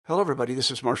Hello, everybody. This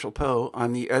is Marshall Poe.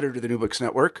 I'm the editor of the New Books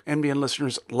Network. NBN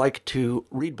listeners like to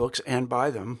read books and buy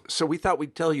them. So we thought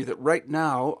we'd tell you that right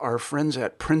now, our friends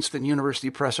at Princeton University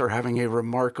Press are having a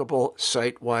remarkable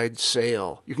site-wide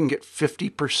sale. You can get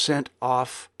 50%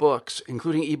 off books,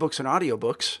 including ebooks and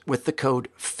audiobooks, with the code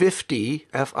 50,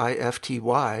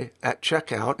 F-I-F-T-Y, at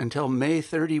checkout until May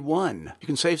 31. You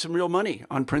can save some real money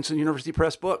on Princeton University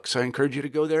Press books. I encourage you to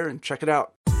go there and check it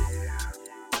out.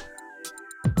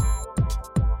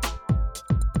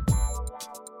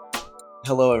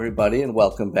 Hello, everybody, and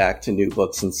welcome back to New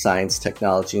Books in Science,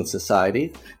 Technology, and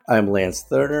Society. I'm Lance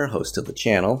Thurner, host of the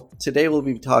channel. Today we'll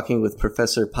be talking with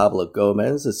Professor Pablo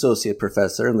Gomez, Associate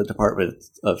Professor in the Department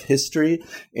of History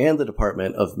and the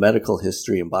Department of Medical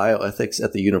History and Bioethics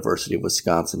at the University of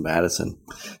Wisconsin-Madison.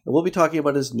 And we'll be talking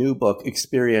about his new book,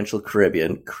 Experiential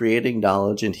Caribbean, Creating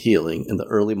Knowledge and Healing in the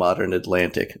Early Modern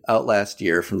Atlantic, out last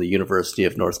year from the University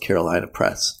of North Carolina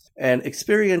Press. And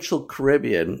Experiential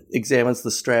Caribbean examines the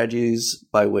strategies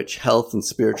by which health and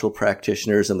spiritual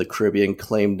practitioners in the Caribbean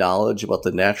claimed knowledge about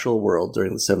the natural world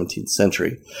during the 17th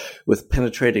century. With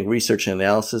penetrating research and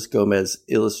analysis, Gomez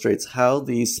illustrates how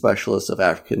these specialists of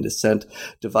African descent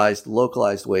devised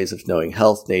localized ways of knowing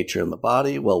health, nature, and the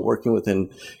body while working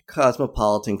within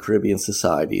cosmopolitan Caribbean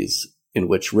societies in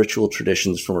which ritual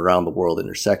traditions from around the world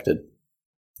intersected.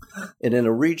 And in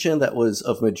a region that was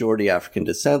of majority African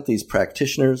descent, these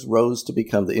practitioners rose to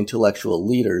become the intellectual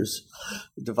leaders,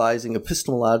 devising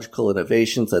epistemological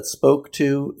innovations that spoke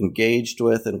to, engaged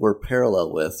with, and were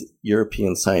parallel with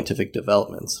European scientific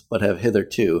developments, but have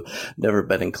hitherto never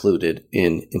been included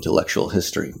in intellectual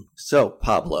history. So,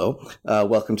 Pablo,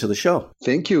 welcome to the show.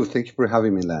 Thank you. Thank you for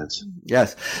having me, Lance.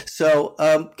 Yes. So,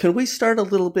 can we start a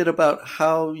little bit about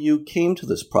how you came to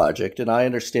this project? And I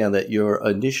understand that your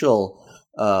initial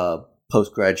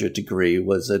postgraduate degree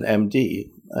was an MD,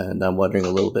 and I'm wondering a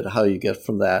little bit how you get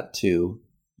from that to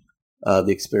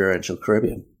the Experiential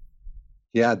Caribbean.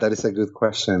 Yeah, that is a good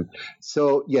question.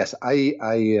 So yes, I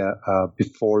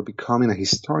before becoming a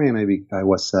historian, I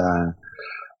was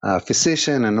a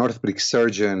physician, an orthopedic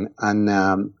surgeon, and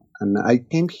I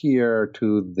came here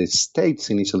to the States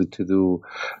initially to do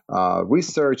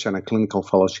research and a clinical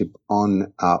fellowship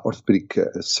on orthopedic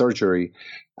surgery.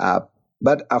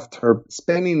 But after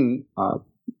spending a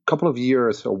couple of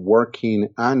years working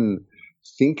and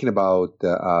thinking about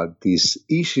these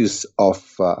issues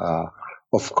of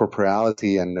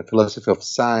corporality and the philosophy of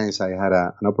science, I had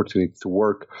an opportunity to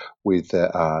work with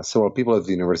several people at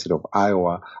the University of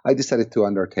Iowa. I decided to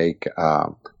undertake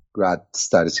grad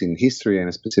studies in history,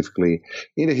 and specifically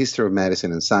in the history of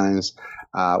medicine and science,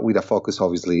 with a focus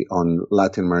obviously on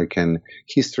Latin American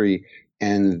history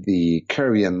and the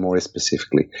Caribbean more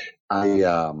specifically.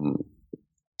 I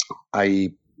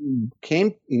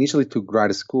came initially to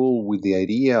grad school with the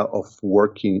idea of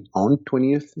working on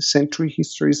 20th century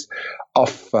histories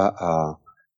of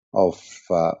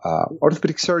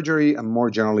orthopedic surgery and more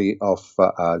generally of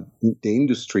the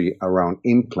industry around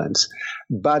implants.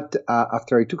 But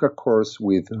after I took a course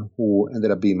with who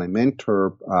ended up being my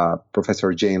mentor,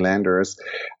 Professor Jane Landers,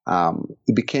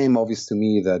 it became obvious to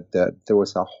me that there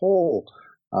was a whole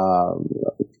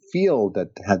field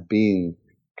that had been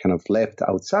kind of left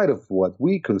outside of what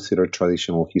we consider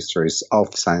traditional histories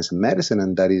of science and medicine,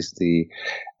 and that is the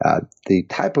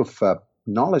type of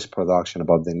knowledge production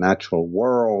about the natural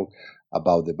world,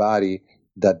 about the body,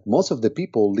 that most of the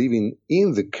people living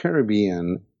in the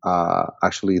Caribbean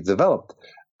actually developed.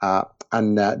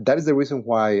 And that is the reason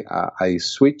why I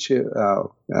switched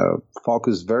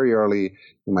focus very early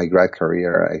in my grad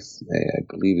career. I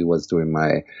believe it was during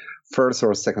my first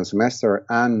or second semester,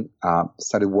 and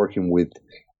started working with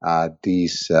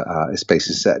these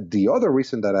spaces. The other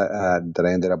reason that I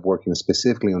ended up working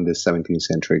specifically on the 17th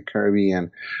century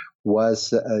Caribbean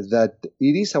was that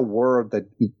it is a world that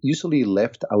usually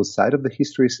left outside of the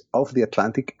histories of the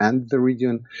Atlantic and the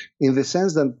region, in the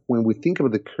sense that when we think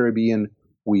about the Caribbean,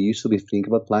 we usually think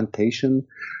about plantation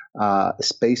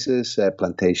spaces,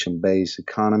 plantation-based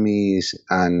economies,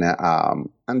 and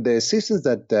the systems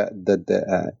that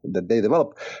they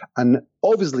develop, and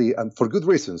obviously, and for good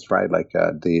reasons, right? Like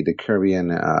the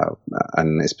Caribbean,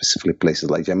 and specifically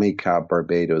places like Jamaica,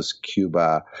 Barbados,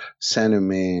 Cuba, Saint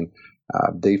Domingue.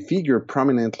 They figure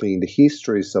prominently in the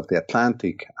histories of the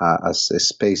Atlantic as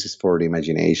spaces for the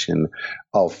imagination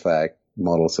of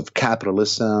models of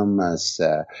capitalism, as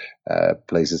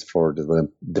places for the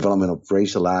development of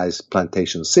racialized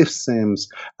plantation systems,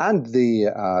 and the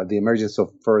emergence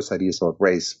of first ideas of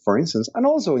race, for instance, and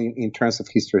also in terms of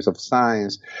histories of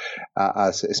science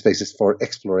as spaces for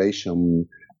exploration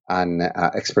and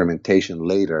experimentation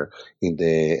later in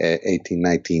the 18th,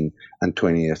 19th, and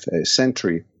 20th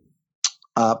century.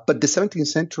 But the 17th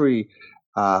century,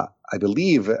 I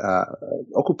believe,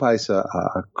 occupies a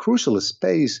crucial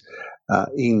space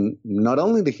in not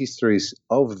only the histories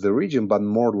of the region, but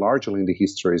more largely in the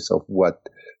histories of what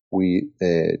we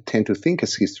tend to think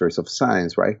as histories of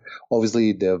science, right?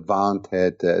 Obviously, the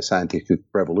vaunted scientific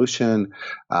revolution,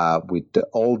 with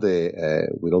all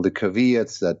the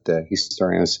caveats that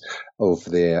historians of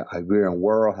the Iberian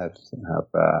world have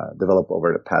developed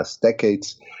over the past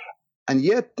decades. And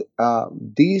yet,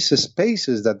 these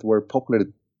spaces that were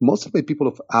populated mostly by people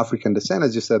of African descent,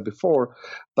 as you said before,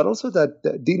 but also that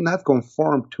did not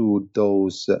conform to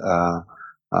those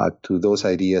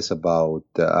ideas about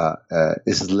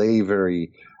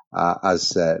slavery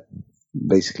as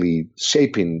basically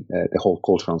shaping the whole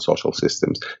cultural and social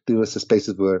systems. There was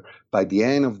spaces where, by the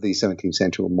end of the 17th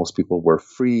century, most people were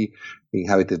free,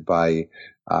 inhabited by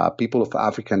people of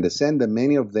African descent, and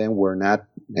many of them were not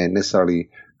necessarily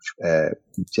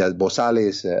just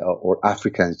bozales or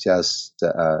Africans just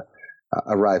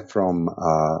arrived from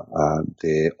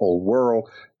the old world,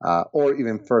 or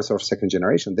even first or second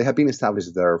generation. They have been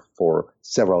established there for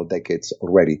several decades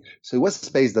already. So it was a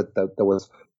space that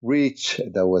was rich,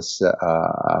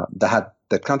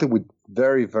 that counted with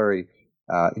very, very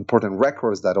important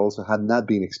records that also had not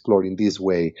been explored in this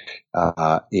way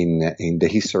in the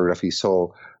historiography.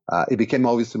 So it became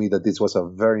obvious to me that this was a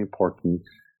very important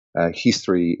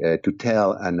history to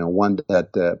tell, and one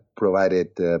that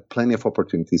provided plenty of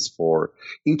opportunities for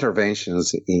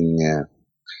interventions in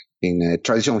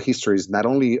traditional histories, not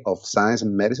only of science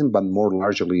and medicine, but more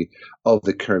largely of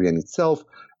the Caribbean itself,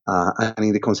 and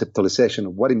in the conceptualization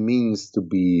of what it means to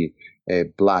be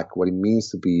Black, what it means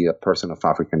to be a person of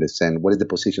African descent, what is the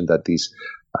position that these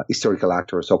historical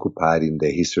actors occupied in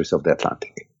the histories of the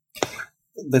Atlantic.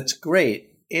 That's great.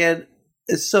 And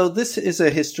so this is a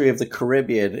history of the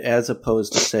Caribbean, as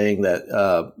opposed to saying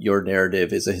that your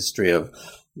narrative is a history of,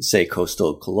 say,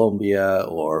 coastal Colombia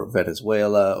or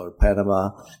Venezuela or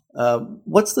Panama.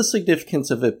 What's the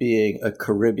significance of it being a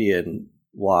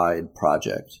Caribbean-wide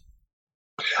project?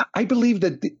 I believe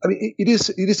that it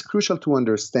is crucial to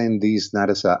understand this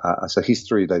not as a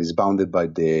history that is bounded by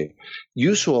the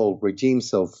usual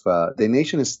regimes of the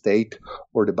nation state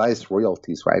or the biased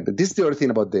royalties, right? But this is the other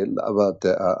thing about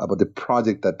the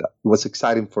project that was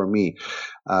exciting for me.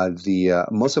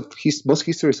 Most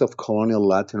histories of colonial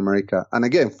Latin America, and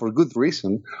again for good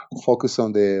reason, focus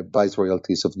on the vice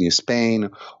royalties of New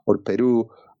Spain or Peru,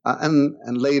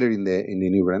 and later in the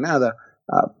New Granada.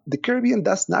 The Caribbean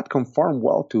does not conform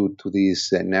well to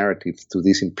these narratives, to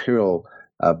these imperial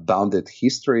bounded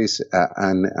histories,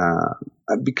 and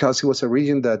because it was a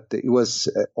region that it was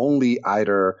only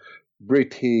either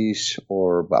British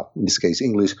or, well, in this case,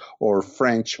 English or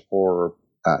French or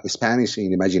Spanish in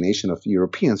the imagination of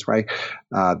Europeans, right?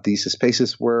 These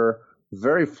spaces were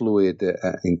very fluid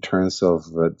in terms of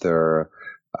the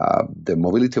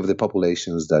mobility of the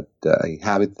populations that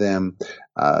inhabit them,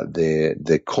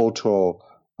 the cultural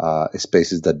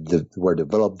spaces that were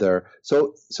developed there.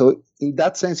 So in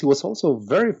that sense, it was also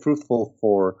very fruitful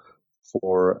for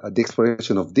the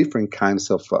exploration of different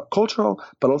kinds of cultural,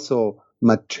 but also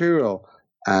material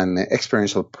and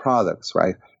experiential products,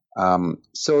 right?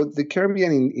 So the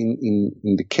Caribbean,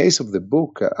 in the case of the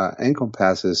book,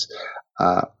 encompasses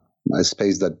a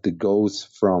space that goes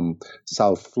from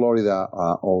South Florida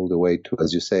all the way to,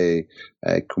 as you say,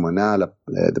 Cumaná,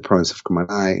 the province of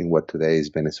Cumaná in what today is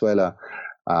Venezuela,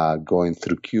 going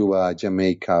through Cuba,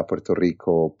 Jamaica, Puerto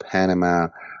Rico, Panama,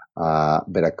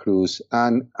 Veracruz,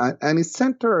 and it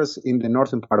centers in the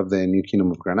northern part of the New Kingdom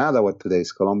of Granada, what today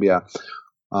is Colombia.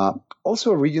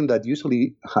 Also a region that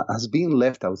usually has been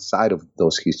left outside of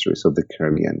those histories of the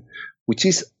Caribbean, which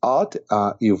is odd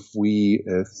if we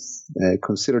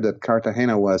consider that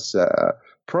Cartagena was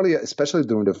probably, especially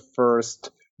during the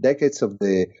first decades of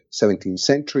the 17th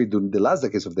century, during the last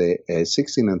decades of the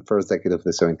 16th and first decade of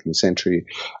the 17th century,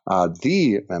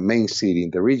 the main city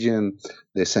in the region,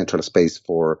 the central space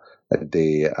for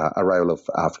the arrival of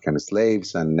African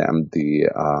slaves and the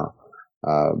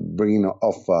bringing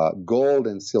of gold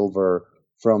and silver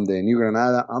from the New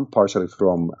Granada and partially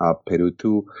from Peru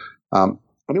too.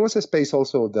 And it was a space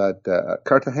also that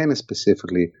Cartagena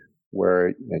specifically,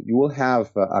 where you will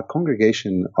have a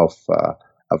congregation of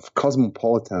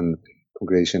cosmopolitan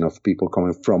congregation of people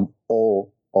coming from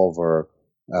all over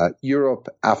Europe,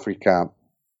 Africa,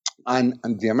 and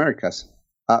the Americas.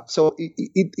 So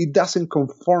it doesn't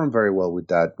conform very well with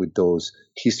those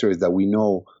histories that we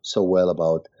know so well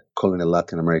about colonial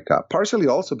Latin America. Partially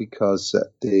also because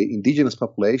the indigenous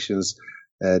populations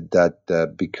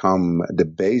that become the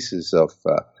basis of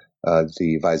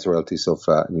the viceroyalties of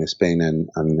New Spain and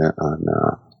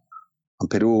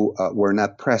Peru were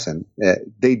not present.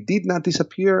 They did not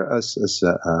disappear as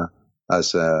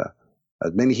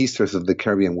many histories of the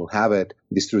Caribbean will have it.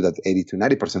 It is true that 80 to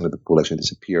 90% of the population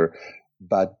disappeared,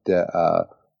 but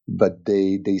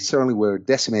they certainly were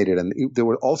decimated, and there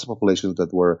were also populations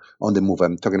that were on the move.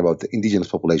 I'm talking about the indigenous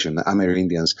population, the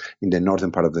Amerindians in the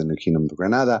northern part of the New Kingdom of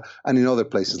Grenada, and in other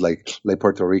places like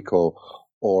Puerto Rico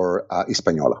or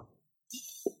Hispaniola.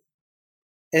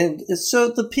 And so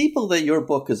the people that your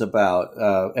book is about,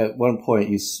 at one point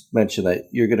you mentioned that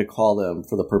you're going to call them,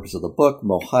 for the purpose of the book,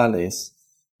 Mohanes,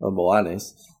 or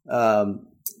Moanes.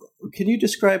 Can you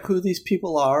describe who these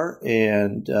people are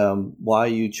and why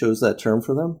you chose that term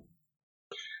for them?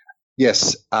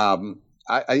 Yes.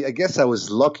 I guess I was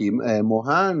lucky.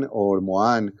 Mohan or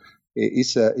Moan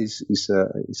is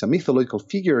a mythological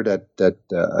figure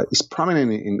that is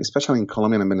prominent especially in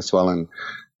Colombian and Venezuelan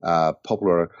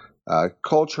popular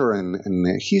culture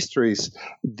and histories.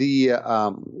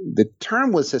 The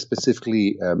term was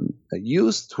specifically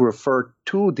used to refer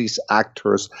to these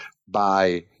actors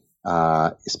by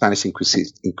Spanish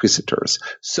inquisitors.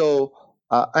 So,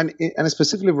 and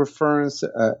specifically refers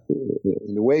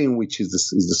in the way in which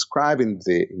is described in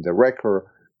the record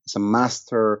as a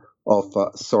master of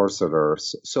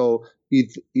sorcerers. So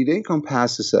it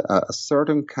encompasses a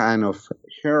certain kind of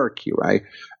hierarchy, right?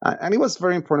 And it was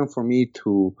very important for me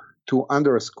to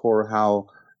underscore how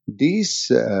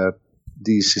these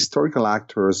historical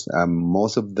actors,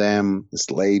 most of them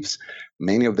slaves,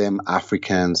 many of them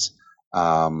Africans,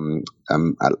 a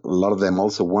lot of them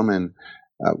also women,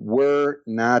 were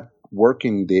not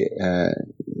working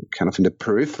kind of in the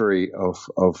periphery of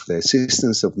the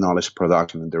existence of knowledge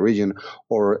production in the region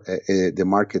or the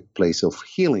marketplace of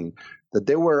healing. That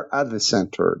they were at the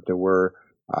center. They were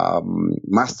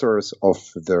masters of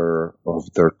their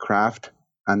craft,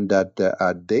 and that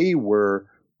they were,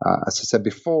 as I said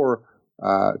before,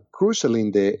 crucial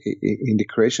in the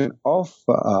creation of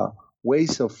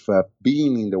ways of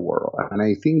being in the world. And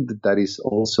I think that is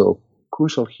also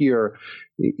crucial here,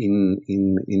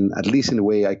 in at least in the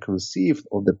way I conceived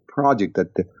of the project,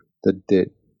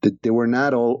 that they were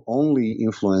not only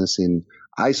influencing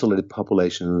isolated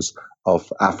populations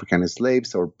of African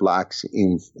slaves or blacks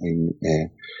in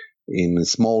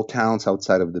small towns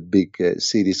outside of the big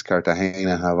cities,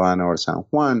 Cartagena, Havana, or San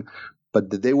Juan, but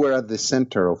that they were at the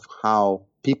center of how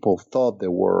people thought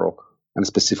the world, and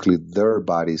specifically their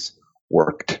bodies,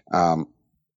 worked.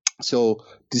 So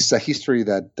this is a history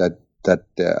that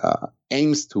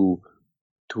aims to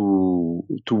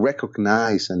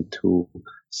recognize and to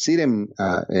see them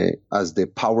as the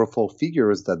powerful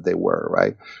figures that they were,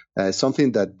 right?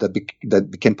 Something that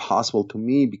became possible to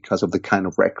me because of the kind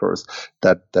of records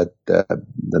that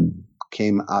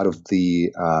came out of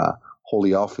the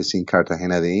Holy Office in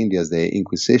Cartagena de Indias, the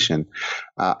Inquisition,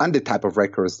 and the type of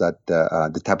records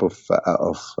the type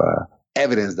of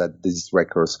evidence that these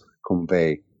records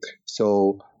convey.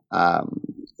 So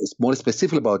it's more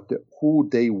specific about who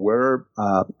they were,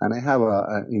 and I have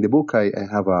in the book I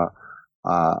have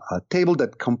a table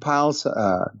that compiles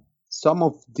some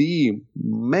of the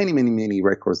many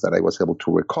records that I was able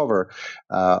to recover.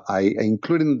 I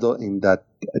included in that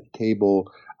table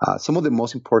some of the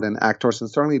most important actors, and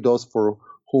certainly those for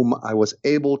whom I was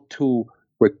able to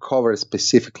recover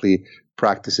specifically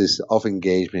practices of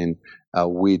engagement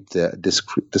with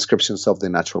descriptions of the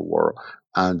natural world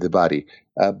and the body.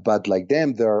 But like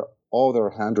them, there are other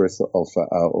hundreds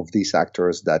of these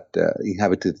actors that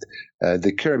inhabited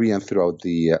the Caribbean throughout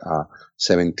the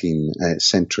 17th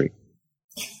century.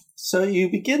 So you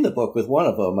begin the book with one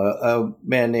of them, a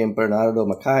man named Bernardo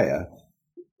Macaya,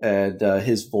 and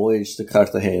his voyage to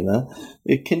Cartagena.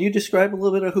 Can you describe a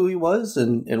little bit of who he was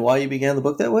and why you began the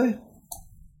book that way?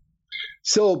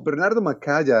 So Bernardo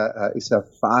Macaya is a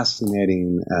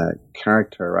fascinating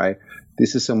character, right?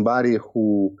 This is somebody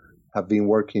who have been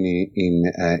working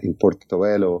in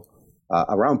Portobelo,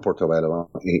 around Portobelo,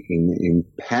 in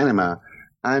Panama,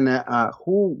 and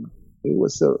who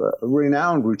was a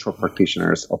renowned ritual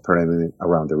practitioners operating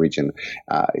around the region.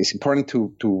 It's important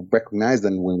to recognize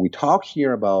that when we talk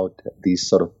here about these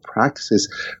sort of practices,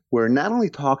 we're not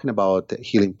only talking about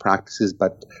healing practices,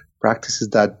 but practices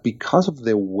that, because of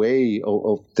the way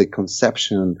of the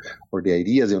conception or the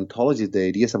ideas, the ontologies, the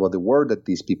ideas about the world that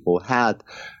these people had,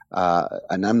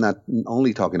 and I'm not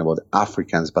only talking about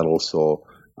Africans, but also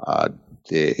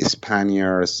the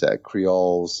Spaniards,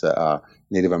 Creoles,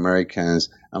 Native Americans,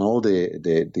 and all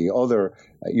the other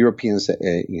Europeans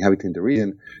inhabiting the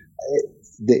region.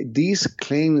 These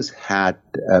claims had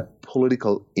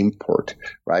political import,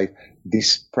 right?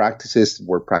 These practices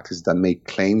were practices that made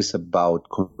claims about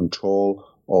control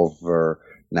over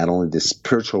not only the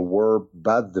spiritual world,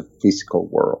 but the physical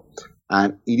world.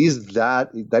 And it is that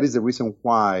is the reason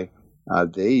why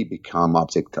they become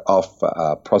object of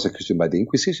prosecution by the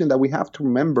Inquisition, that we have to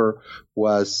remember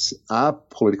was a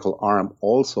political arm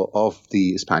also of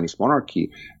the Spanish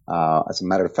monarchy. As a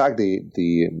matter of fact,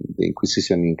 the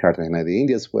Inquisition in Cartagena de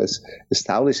Indias was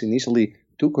established initially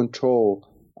to control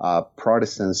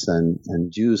Protestants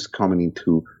and Jews coming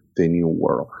into the New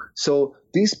World. So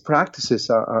these practices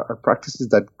are practices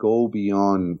that go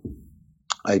beyond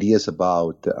ideas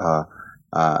about,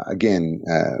 again,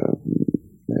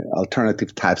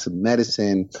 alternative types of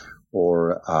medicine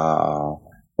or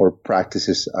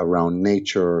practices around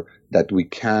nature that we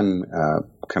can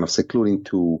kind of seclude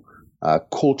into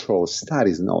cultural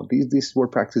studies. No, these were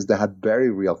practices that had very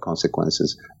real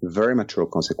consequences, very material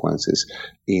consequences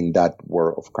in that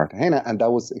world of Cartagena. And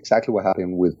that was exactly what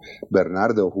happened with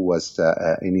Bernardo, who was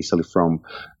initially from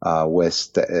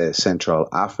West Central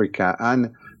Africa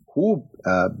and who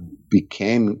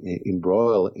became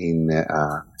embroiled in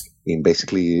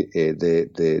basically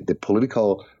the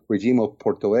political regime of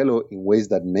Portobello in ways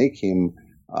that make him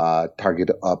a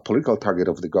political target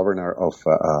of the governor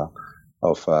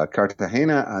of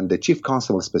Cartagena and the chief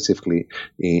constable specifically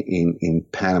in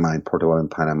Panama, in Portobello in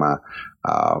Panama.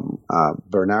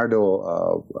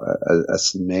 Bernardo,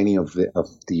 as many of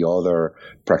the other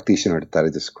practitioners that I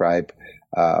described,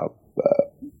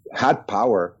 had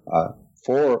power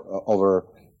over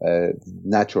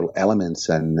natural elements,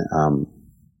 and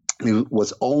it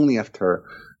was only after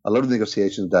a lot of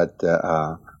negotiations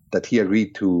that he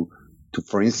agreed to,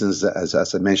 for instance, as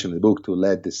I mentioned in the book, to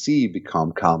let the sea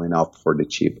become calm enough for the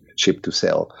ship to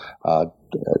sail.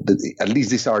 At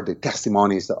least these are the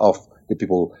testimonies of the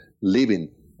people living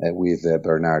with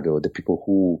Bernardo, the people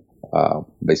who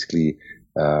basically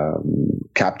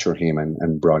captured him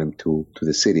and brought him to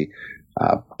the city.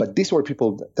 But these were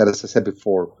people that, as I said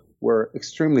before, were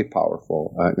extremely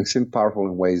powerful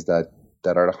in ways that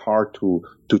are hard to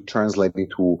translate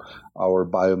into our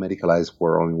biomedicalized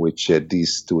world, in which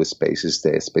these two spaces,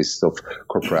 the spaces of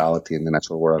corporality and the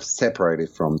natural world, are separated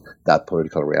from that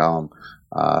political realm.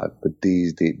 But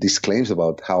these claims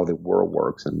about how the world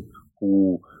works and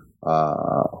who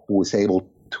is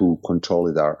able to control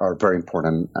it are very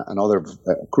important. Another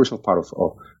crucial part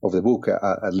of the book,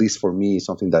 at least for me, is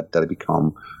something that I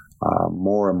become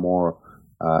more and more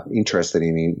interested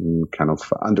in kind of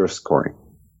underscoring.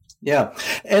 Yeah.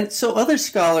 And so other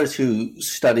scholars who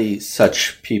study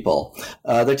such people,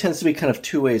 there tends to be kind of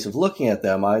two ways of looking at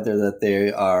them, either that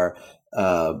they are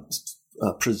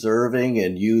preserving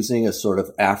and using a sort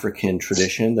of African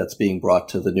tradition that's being brought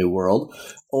to the New World,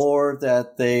 or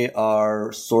that they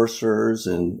are sorcerers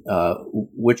and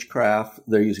witchcraft.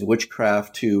 They're using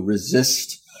witchcraft to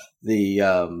resist the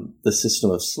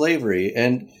system of slavery.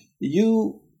 And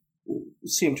you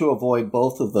seem to avoid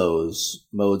both of those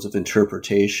modes of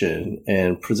interpretation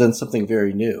and present something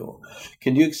very new.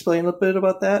 Can you explain a bit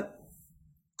about that?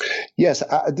 Yes,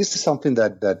 this is something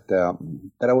that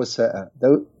I was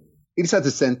it's at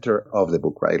the center of the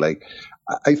book, right? Like,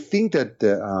 I think that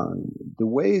the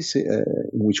ways in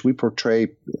which we portray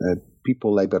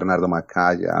people like Bernardo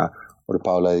Macaya or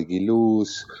Paula de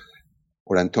Guiluz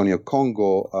or Antonio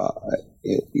Congo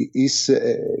is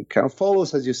kind of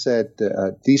follows, as you said,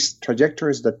 these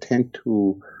trajectories that tend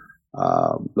to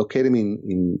locate them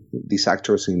in these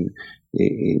actors in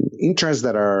interests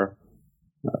that are,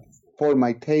 for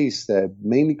my taste,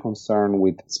 mainly concerned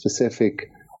with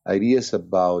specific ideas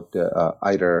about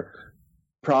either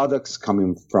products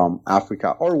coming from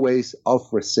Africa or ways of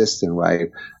resisting, right,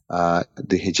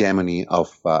 the hegemony of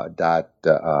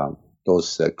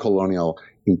those colonial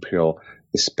imperial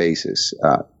spaces.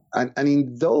 And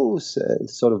in those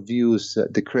sort of views,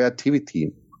 the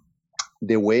creativity,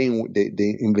 the way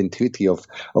the inventivity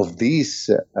of these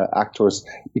actors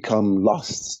become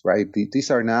lost, right?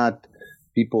 These are not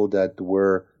people that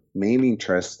were mainly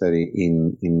interested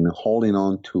in holding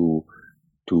on to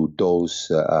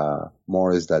those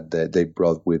morals that they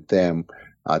brought with them,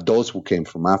 those who came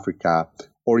from Africa,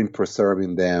 or in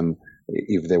preserving them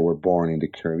if they were born in the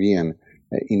Caribbean.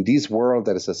 In this world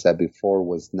that, as I said before,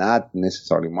 was not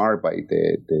necessarily marred by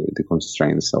the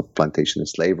constraints of plantation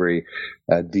slavery,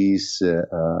 these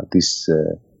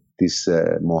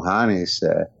Mohanes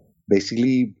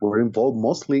basically were involved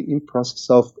mostly in process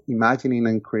of imagining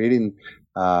and creating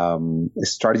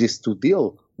strategies to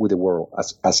deal with the world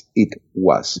as it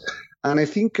was. And I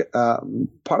think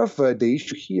part of the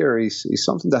issue here is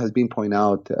something that has been pointed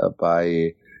out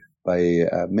by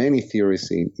many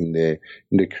theorists in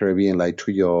the Caribbean, like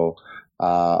Trujillo,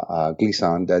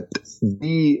 Glissant, that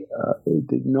the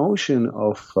notion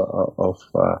of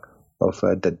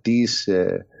that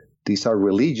these are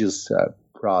religious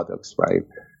products, right?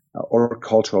 Or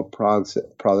cultural products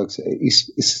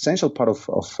is essential part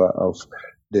of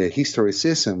the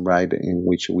historicism, right, in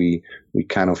which we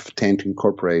kind of tend to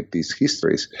incorporate these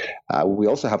histories. We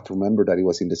also have to remember that it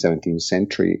was in the 17th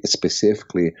century,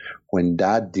 specifically, when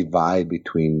that divide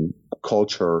between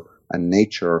culture and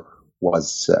nature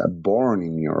was born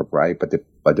in Europe, right? But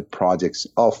the projects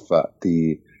of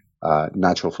the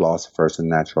natural philosophers and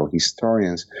natural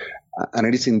historians, and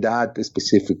it is in that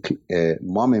specific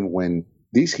moment when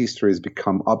these histories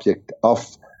become object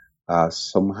of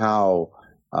somehow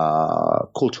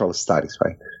cultural studies,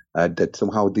 right? That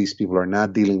somehow these people are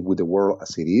not dealing with the world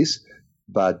as it is,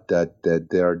 but that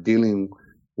they are dealing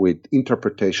with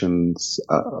interpretations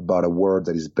about a world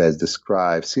that is best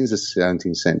described since the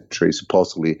 17th century,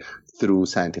 supposedly through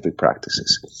scientific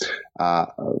practices.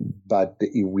 But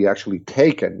if we actually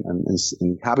take it and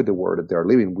inhabit the world that they are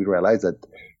living, we realize that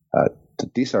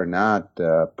these are not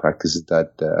practices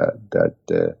that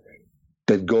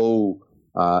go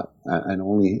and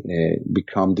only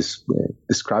become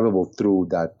describable through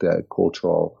that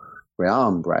cultural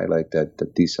realm, right? Like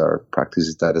that these are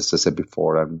practices that, as I said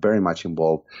before, are very much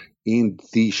involved in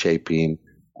the shaping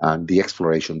and the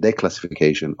exploration, the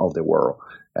classification of the world.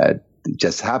 It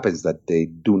just happens that they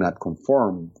do not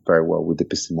conform very well with the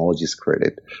epistemologists'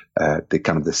 credit, the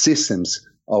kind of the systems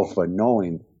of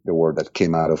knowing the world that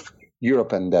came out of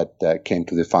Europe and that came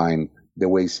to define the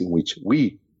ways in which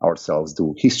we ourselves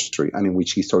do history and in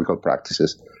which historical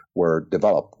practices were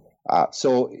developed.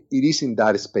 So it is in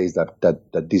that space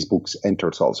that these books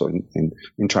enters also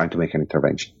in trying to make an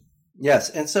intervention. Yes,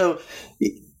 and so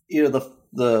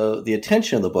the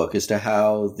attention of the book is to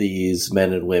how these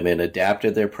men and women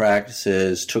adapted their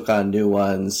practices, took on new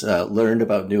ones, learned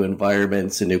about new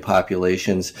environments and new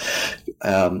populations.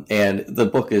 And the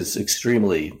book is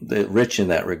extremely rich in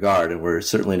that regard, and we're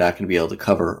certainly not going to be able to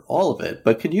cover all of it.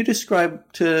 But can you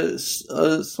describe to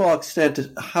a small extent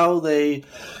how they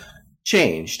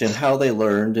changed and how they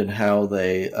learned and how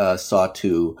they sought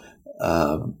to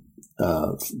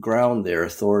ground their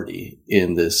authority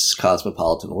in this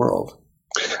cosmopolitan world?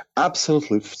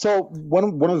 Absolutely. So one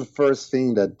of the first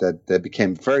things that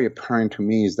became very apparent to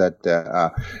me is that,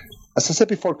 as I said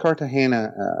before,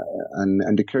 Cartagena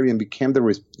and the Caribbean became the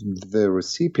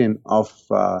recipient of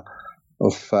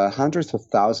hundreds of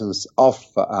thousands of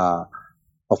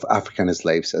African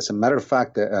slaves. As a matter of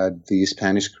fact, the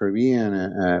Spanish Caribbean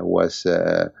was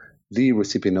the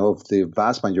recipient of the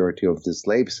vast majority of the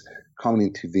slaves coming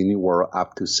into the New World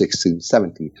up to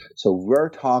 1670. So we're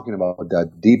talking about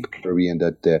that deep Caribbean,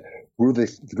 that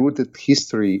rooted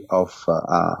history of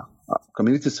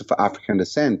communities of African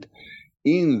descent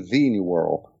in the New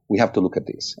World. We have to look at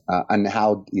this and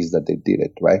how is that they did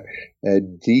it, right?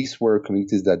 These were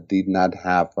communities that did not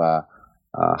have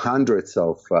hundreds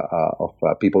of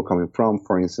people coming from,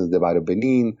 for instance, the Bay of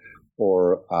Benin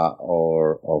or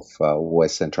of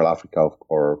West Central Africa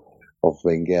or of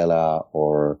Benguela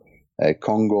or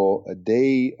Congo.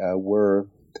 They were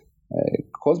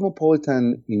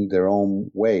cosmopolitan in their own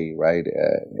way, right?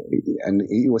 And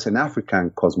it was an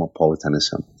African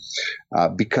cosmopolitanism.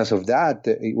 Because of that,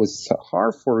 it was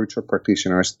hard for ritual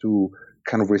practitioners to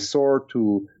kind of resort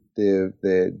to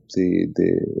the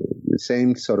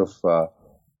same sort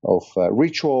of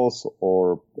rituals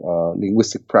or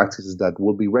linguistic practices that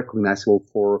will be recognizable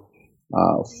for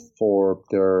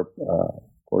their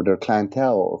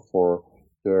clientele or for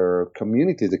their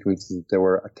communities, the communities that they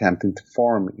were attempting to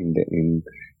form in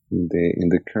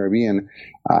the Caribbean,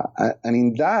 and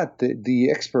in that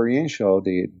the experiential,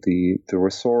 the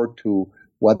resort to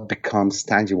what becomes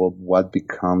tangible, what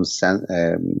becomes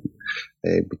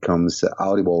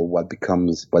audible, what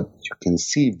you can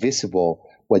see visible,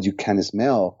 what you can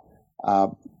smell.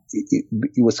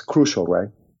 It was crucial, right?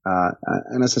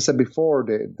 And as I said before,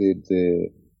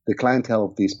 the clientele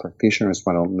of these practitioners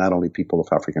were not only people of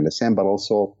African descent, but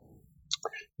also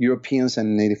Europeans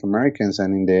and Native Americans.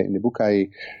 And in the book, I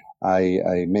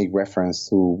make reference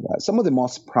to some of the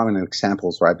most prominent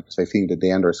examples, right? Because I think that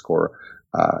they underscore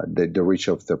the reach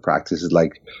of their practices,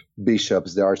 like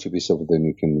bishops, the Archbishop of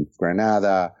Dominican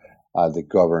Granada, the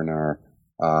governor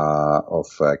of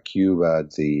Cuba,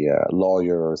 the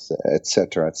lawyers,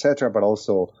 etc., but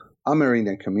also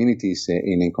Amerindian communities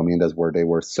in encomiendas where they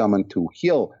were summoned to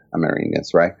heal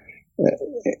Amerindians, right?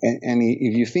 And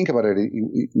if you think about it,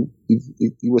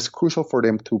 it was crucial for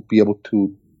them to be able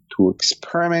to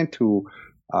experiment, to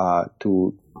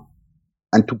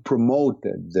promote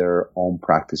their own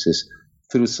practices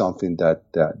through something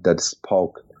that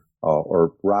spoke,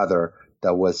 or rather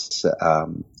that was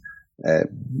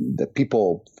the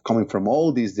people coming from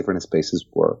all these different spaces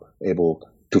were able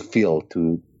to feel,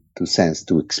 to sense,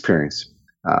 to experience.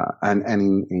 And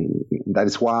that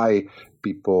is why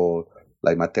people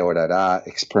like Mateo Arara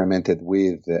experimented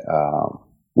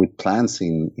with plants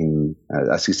in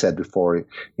as he said before,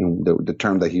 in the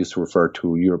term that he used to refer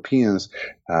to Europeans,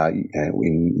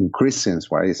 in Christians,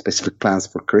 right? Specific plants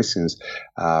for Christians.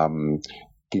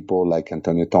 People like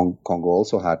Antonio Congo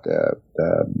also had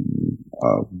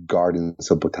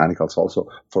gardens of botanicals also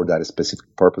for that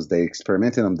specific purpose. They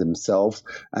experimented on themselves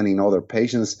and in other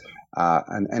patients.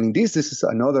 And in this is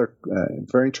another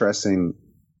very interesting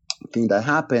thing that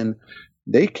happened.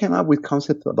 They came up with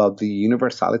concepts about the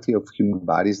universality of human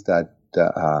bodies that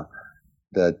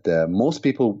most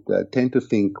people tend to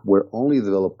think were only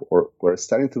developed or were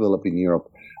starting to develop in Europe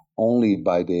only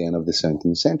by the end of the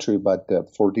 17th century. But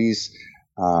for these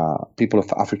people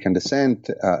of African descent,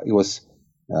 it was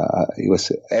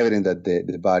evident that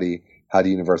the body had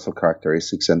universal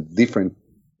characteristics and different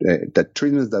that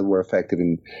treatments that were effective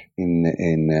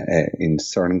in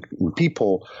certain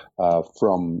people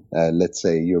from let's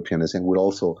say European descent would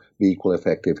also be equally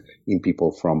effective in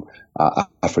people from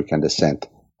African descent,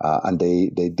 and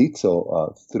they did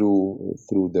so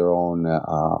through their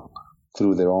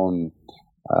own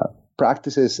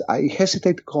practices. I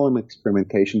hesitate to call them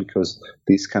experimentation because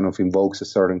this kind of invokes a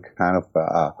certain kind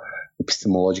of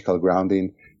epistemological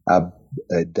grounding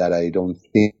that I don't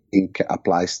think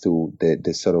applies to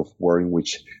the sort of work in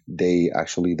which they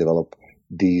actually develop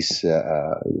these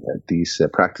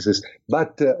practices,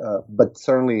 but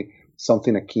certainly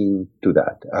something akin to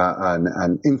that,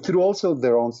 and through also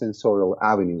their own sensorial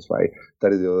avenues, right?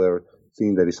 That is the other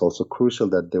thing that is also crucial,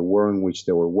 that the work in which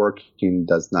they were working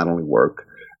does not only work,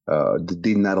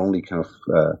 did not only kind of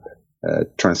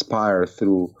transpire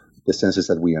through the senses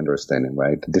that we understand it,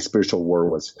 right? The spiritual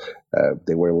world was,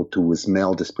 they were able to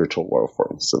smell the spiritual world, for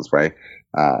instance, right?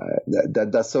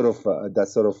 That sort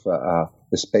of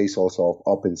a space also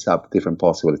opens up different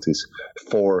possibilities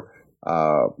for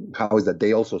how is that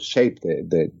they also shape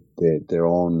their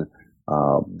own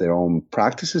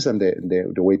practices and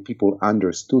the way people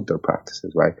understood their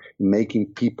practices, right?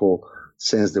 Making people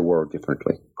sense the world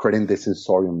differently, creating the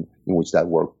sensorium in which that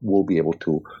work will be able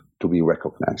to be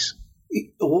recognized.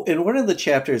 In one of the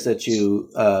chapters that you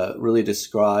really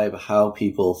describe how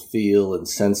people feel and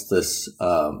sense this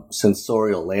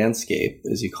sensorial landscape,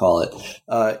 as you call it,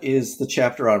 is the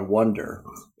chapter on wonder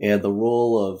and the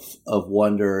role of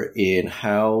wonder in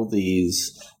how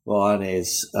these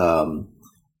Voanes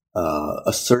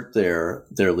assert their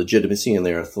legitimacy and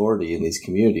their authority in these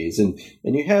communities. And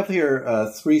you have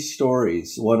here three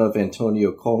stories, one of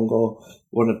Antonio Congo,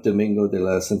 one of Domingo de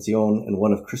la Ascensión, and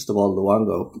one of Cristobal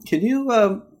Luango. Can you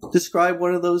describe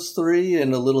one of those three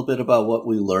and a little bit about what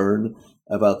we learn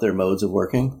about their modes of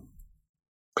working?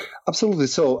 Absolutely.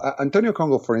 So Antonio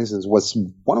Congo, for instance, was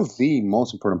one of the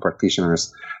most important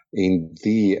practitioners in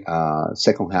the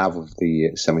second half of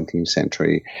the 17th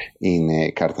century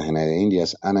in Cartagena de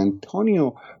Indias. And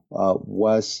Antonio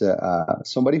was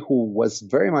somebody who was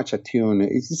very much attuned.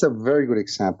 It's a very good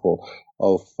example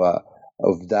of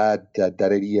that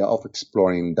idea of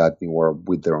exploring that new world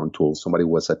with their own tools. Somebody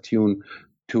was attuned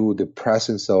to the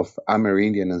presence of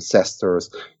Amerindian ancestors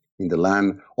in the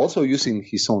land, also using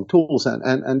his own tools.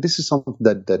 And this is something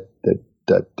that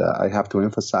I have to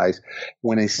emphasize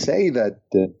when I say that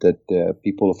the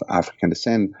people of African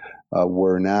descent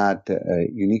were not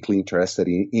uniquely interested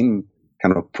in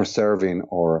kind of preserving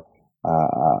or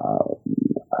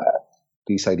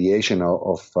this ideation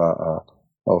of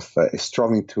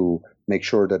struggling to make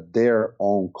sure that their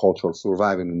own culture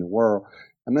surviving in the world.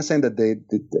 I'm not saying that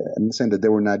they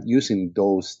were not using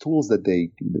those tools that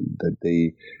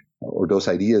they or those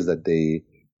ideas that they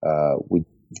with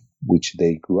which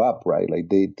they grew up, right? Like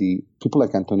the people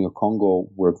like Antonio Congo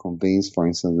were convinced, for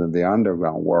instance, that the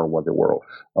underground world was the world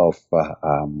of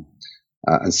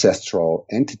ancestral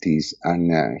entities,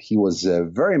 and he was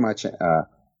very much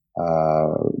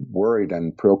worried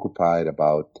and preoccupied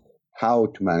about how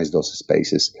to manage those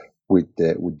spaces with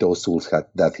those tools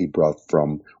that he brought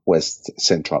from West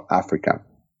Central Africa.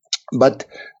 But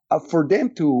for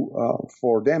them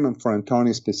and for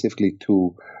Antonio specifically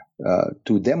to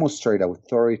demonstrate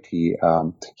authority,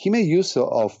 he made use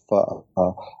of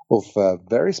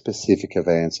very specific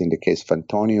events. In the case of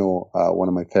Antonio, one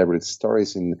of my favorite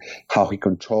stories in how he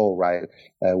controlled, right,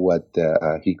 what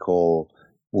he called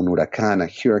un huracán, a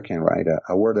hurricane, right?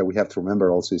 A word that we have to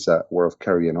remember also is a word of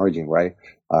Caribbean origin, right?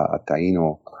 A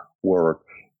Taino word.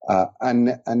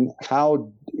 And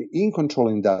how in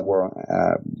controlling that word,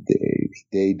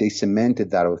 they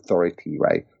cemented that authority,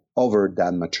 right, over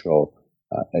that material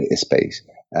space.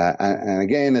 And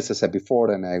again, as I said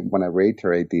before, and I want to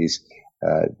reiterate this,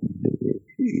 it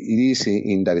is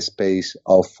in that space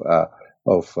of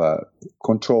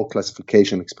control,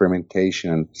 classification,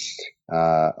 experimentation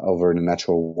over the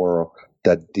natural world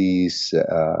that these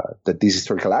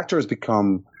historical actors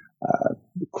become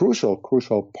crucial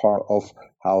part of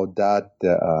how that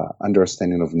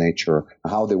understanding of nature,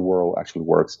 how the world actually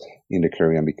works in the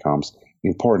Caribbean becomes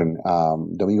important.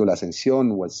 Domingo La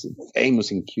Ascensión was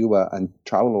famous in Cuba and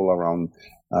traveled all around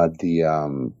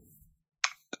the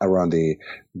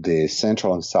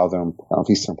central and southern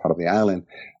eastern part of the island.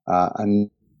 And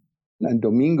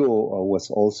Domingo was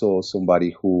also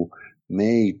somebody who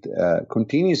made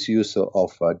continuous use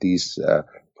of these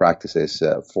practices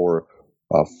for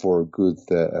good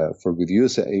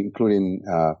use, including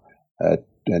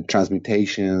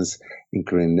transmutations,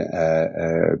 including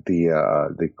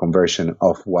the conversion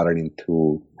of water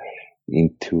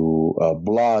into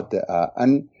blood,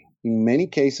 and in many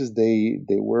cases they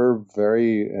were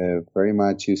very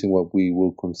much using what we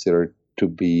will consider to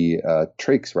be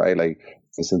tricks, right? Like,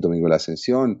 for instance, Domingo La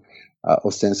Ascensión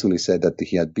ostensibly said that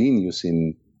he had been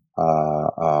using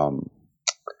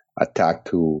attack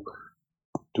to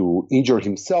injure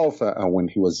himself when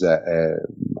he was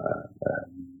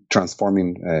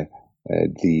transforming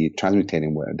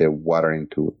transmutating the water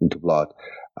into blood,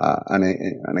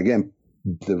 and again,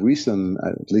 the reason,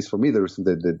 at least for me, the reason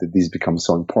that this becomes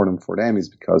so important for them is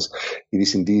because it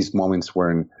is in these moments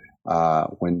when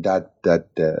that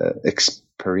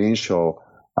experiential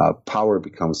power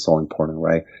becomes so important,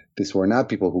 right? These were not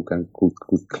people who could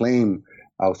claim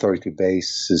authority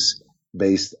bases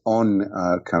based on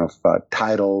kind of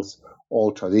titles,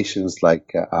 old traditions,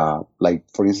 like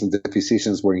for instance, the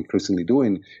physicians were increasingly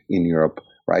doing in Europe,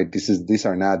 right? These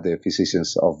are not the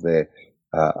physicians of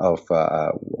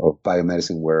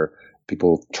biomedicine, where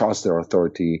people trust their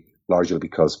authority largely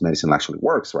because medicine actually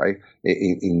works, right?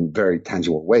 In very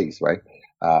tangible ways, right?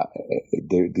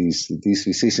 These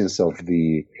physicians of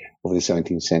the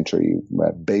 17th century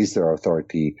based their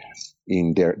authority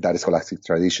in that scholastic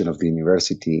tradition of the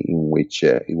university, in which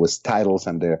it was titles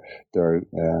and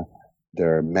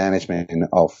their management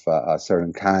of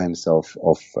certain kinds of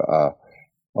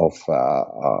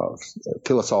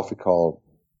philosophical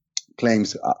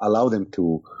claims allow them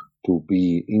to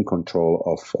be in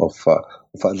control of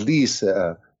at least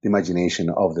the imagination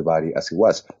of the body as it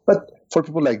was. But for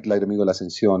people like Domingo La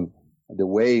Ascensión, the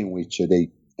way in which they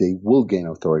will gain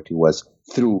authority was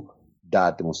through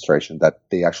that demonstration that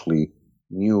they actually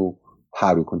knew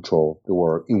how to control the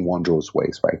world in wondrous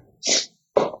ways, right?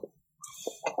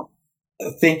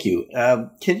 Thank you.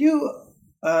 Can you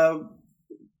tell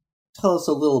us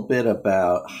a little bit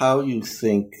about how you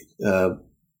think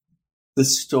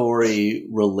this story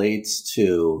relates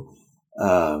to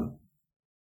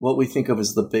what we think of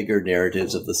as the bigger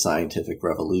narratives of the scientific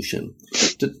revolution?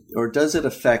 Or does it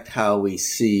affect how we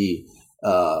see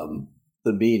the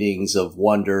meanings of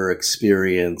wonder,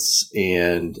 experience,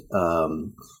 and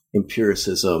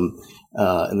empiricism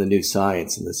in the new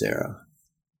science in this era?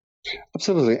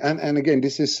 Absolutely, and again,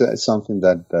 this is something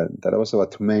that I was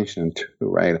about to mention too,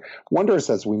 right? Wonders,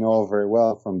 as we know very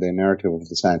well from the narrative of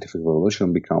the scientific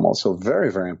revolution, become also very,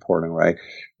 very important, right?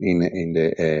 In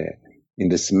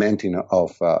the cementing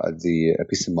of the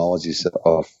epistemologies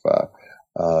of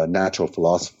natural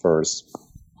philosophers,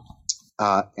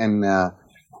 and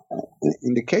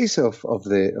in the case of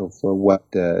what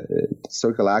the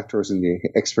historical actors in the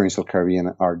experiential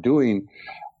Caribbean are doing,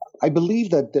 I believe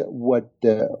that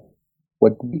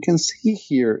what we can see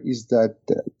here is that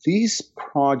these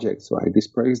projects, right, these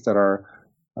projects that are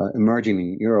emerging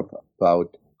in Europe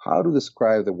about how to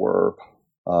describe the world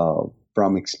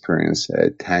from experience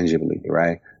tangibly,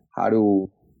 right? How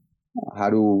to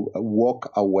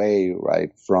walk away,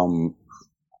 right, from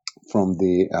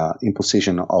the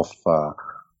imposition of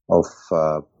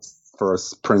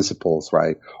first principles,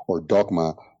 right, or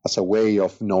dogma as a way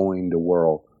of knowing the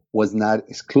world was not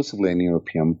exclusively an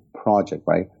European project,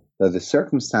 right? That the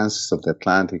circumstances of the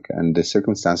Atlantic and the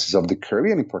circumstances of the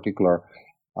Caribbean in particular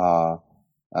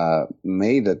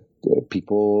made that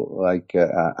people like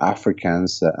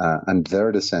Africans and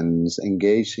their descendants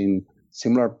engage in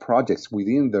similar projects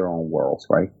within their own worlds,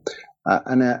 right?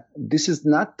 And this is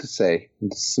not to say,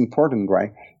 this is important,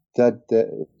 right, that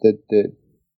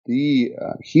the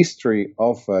history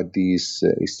of these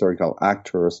historical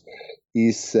actors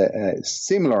is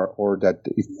similar, or that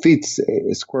it fits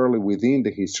squarely within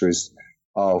the histories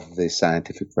of the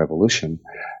scientific revolution.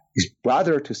 It's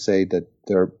rather to say that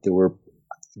there were,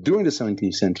 during the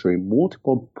 17th century,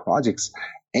 multiple projects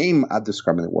aimed at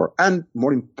describing the world, and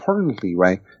more importantly,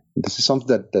 right, This is something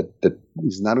that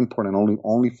is not important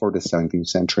only for the 17th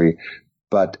century,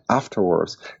 but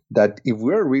afterwards. That if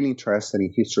we're really interested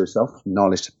in histories of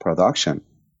knowledge production,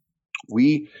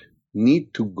 we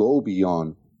need to go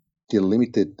beyond the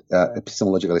limited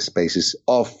epistemological spaces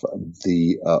of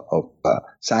the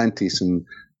scientism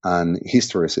and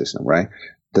historicism, right?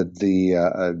 That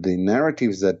the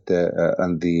narratives that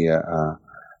and the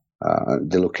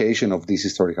location of these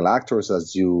historical actors,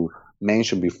 as you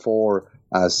mentioned before,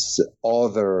 as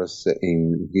others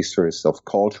in histories of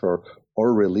culture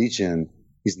or religion,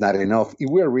 is not enough. If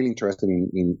we are really interested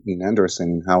in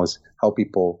understanding how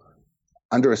people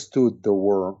understood the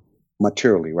world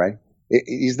materially, right? It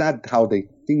is not how they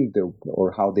think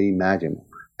or how they imagine.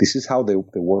 This is how the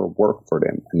world worked for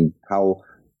them, and how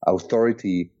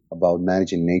authority about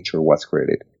managing nature was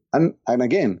created. And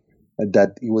again,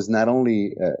 that it was not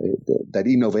only that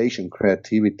innovation,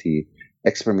 creativity,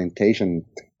 experimentation,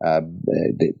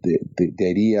 the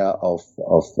idea of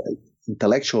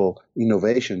intellectual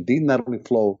innovation did not only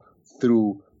flow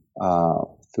through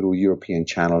European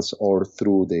channels or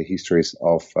through the histories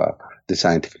of the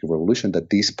scientific revolution, that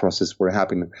these processes were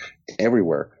happening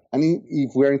everywhere. And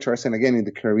if we're interested again in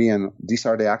the Caribbean, these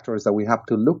are the actors that we have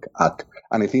to look at.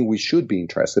 And I think we should be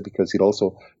interested because it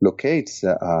also locates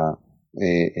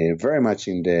very much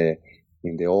in the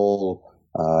old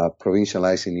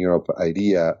provincializing Europe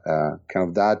idea, kind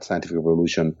of that scientific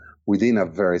revolution within a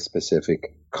very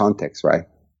specific context, right?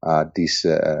 All these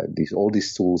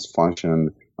tools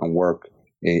function and work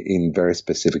in very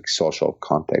specific social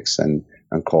contexts and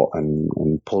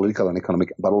political and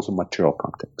economic, but also material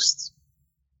contexts.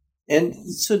 And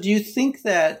so, do you think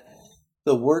that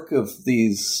the work of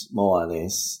these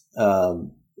Moanes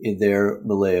in their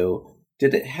Maleo,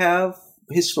 did it have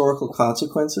historical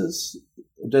consequences?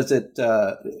 Does it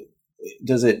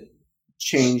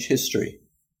change history?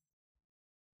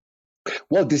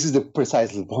 Well, this is the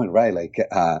precisely point, right? Like,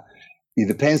 it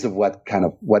depends on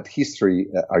what history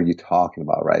are you talking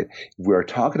about, right? If we are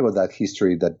talking about that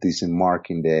history that is marked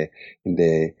in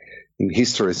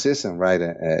historicism, right?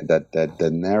 That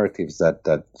the narratives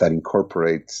that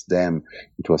incorporates them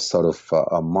into a sort of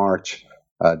a march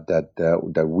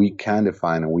that we can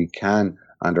define and we can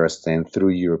understand through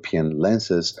European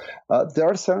lenses. There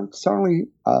are certainly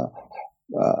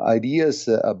ideas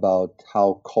about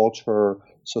how culture,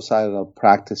 societal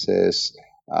practices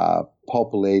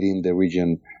populating the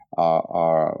region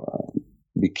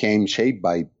became shaped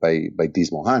by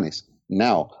these Mohanes.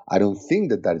 Now, I don't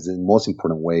think that is the most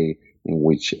important way in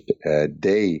which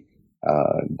they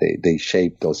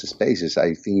shape those spaces.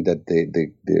 I think that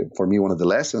for me, one of the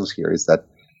lessons here is that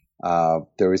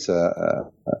there is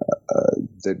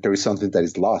there is something that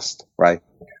is lost, right?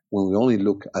 When we only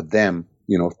look at them,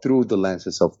 through the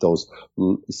lenses of those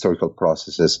historical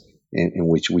processes in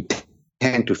which we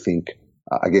tend to think,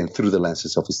 again, through the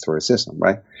lenses of historicism,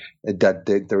 right? That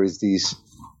there is this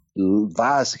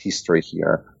vast history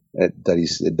here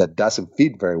that doesn't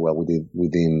fit very well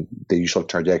within the usual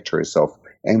trajectories of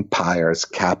empires,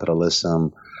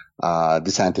 capitalism,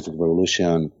 the scientific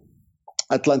revolution,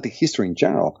 Atlantic history in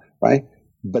general, right?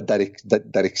 But that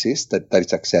exists, that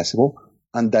it's accessible,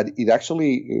 and that it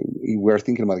actually, we're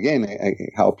thinking about again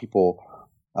how people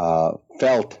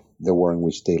felt the world in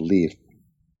which they live.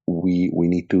 We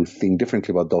need to think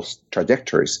differently about those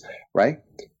trajectories, right?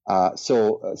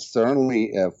 So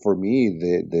certainly for me,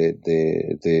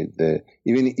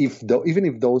 even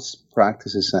if those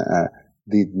practices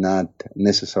did not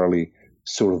necessarily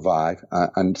survive,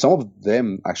 and some of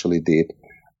them actually did,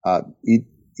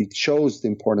 it shows the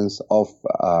importance of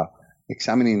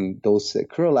examining those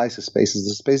creolized spaces,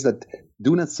 the spaces that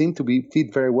do not seem to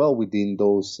fit very well within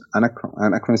those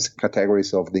anachronistic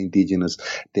categories of the indigenous,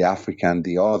 the African,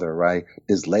 the other, right,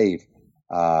 the slave,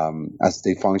 as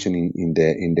they function in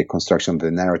the construction of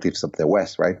the narratives of the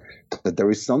West, right? That there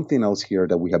is something else here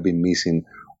that we have been missing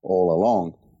all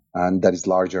along, and that is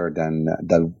larger than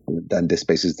the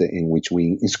spaces in which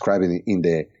we inscribe it in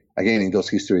those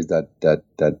histories that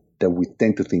we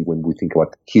tend to think when we think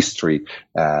about history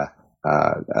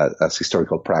as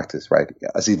historical practice, right?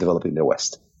 As it developed in the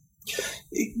West.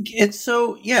 And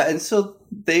so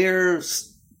their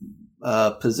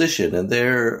position and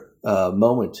their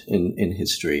moment in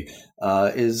history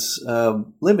is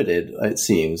limited, it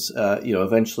seems.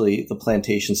 Eventually the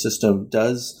plantation system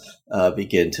does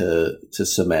begin to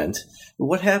cement.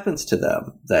 What happens to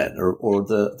them then, or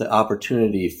the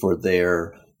opportunity for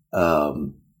their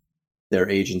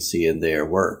agency and their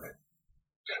work?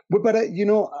 But I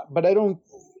don't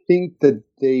think that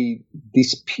they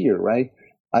disappear, right?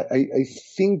 I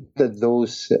think that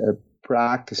those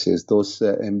practices, those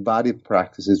embodied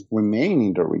practices remain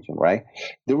in the region, right?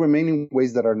 They remain in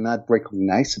ways that are not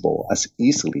recognizable as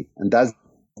easily. And that's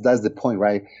the point,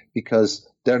 right? Because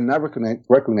they're not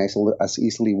recognizable as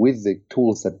easily with the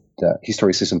tools that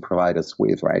historicism provides us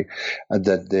with, right?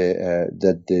 That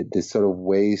the sort of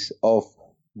ways of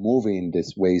moving,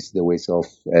 the ways of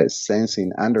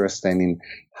sensing, understanding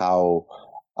how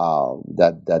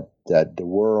that the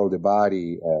world, the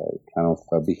body, kind of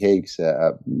behaves.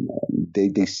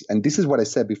 And this is what I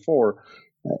said before.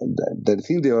 The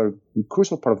thing, the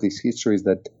crucial part of this history is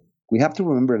that we have to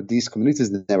remember that these communities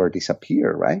never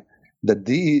disappear, right? That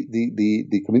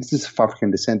the communities of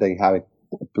African descent that inhabit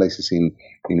places in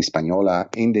Hispaniola,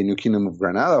 in the New Kingdom of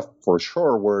Granada, for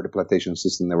sure, where the plantation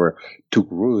system never took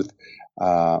root,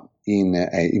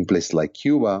 in places like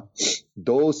Cuba,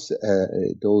 those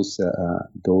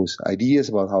ideas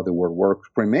about how the world works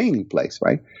remain in place,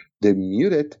 right? They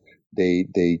muted,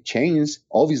 they changed.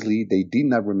 Obviously, they did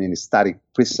not remain static,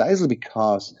 precisely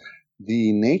because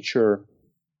the nature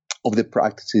of the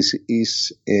practices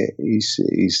is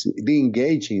the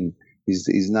engaging,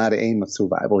 is not aimed at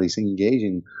survival. It's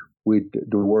engaging with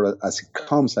the world as it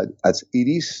comes, as it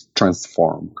is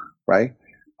transformed, right?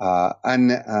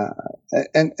 And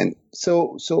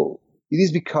so it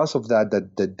is because of that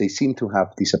they seem to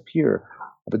have disappeared,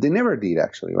 but they never did,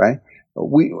 actually, right?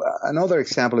 Another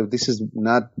example of this is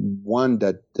not one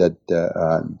that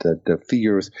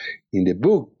figures in the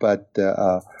book, but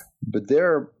there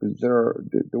are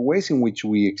the ways in which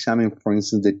we examine, for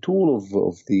instance, the tool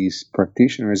of these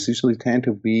practitioners usually tend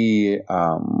to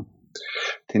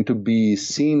be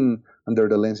seen under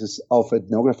the lenses of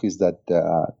ethnographies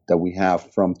that we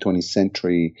have from 20th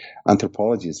century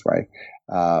anthropologists, right?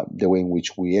 The way in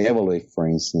which we evaluate, for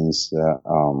instance,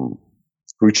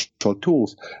 ritual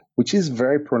tools, which is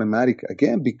very problematic,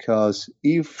 again, because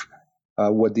if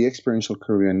what the experiential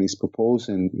Caribbean is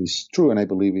proposing is true, and I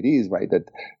believe it is, right, that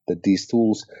these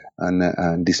tools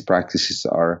and these practices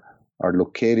are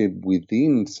located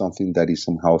within something that is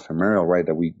somehow ephemeral, right,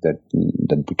 that we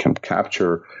can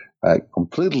capture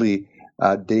completely,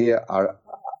 they are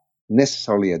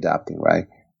necessarily adapting, right,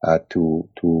 to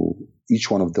each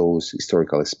one of those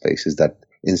historical spaces that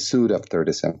ensued after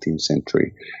the 17th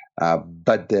century.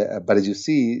 But as you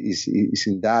see, is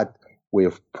in that way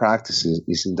of practices,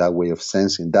 is in that way of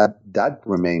sensing that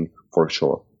remain for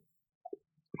sure.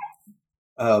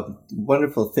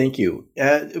 Wonderful, thank you.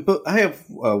 But I have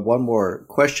one more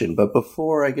question. But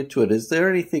before I get to it, is there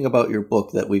anything about your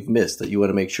book that we've missed that you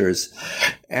want to make sure is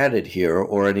added here,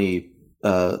 or any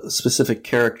specific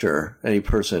character, any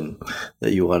person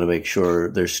that you want to make sure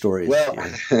their story is? Well,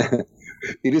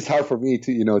 it is hard for me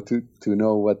to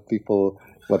know what people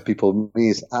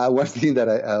miss. One thing that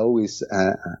I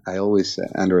always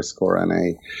underscore, and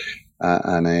I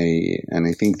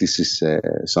think this is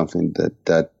something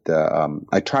that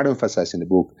I try to emphasize in the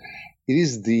book. It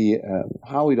is the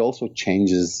how it also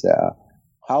changes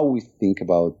how we think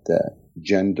about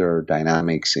gender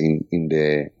dynamics in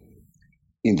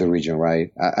the region,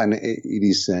 right? And it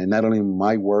is not only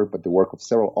my work, but the work of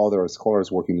several other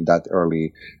scholars working in that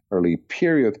early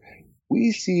period.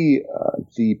 We see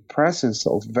the presence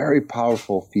of very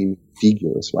powerful female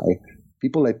figures, right?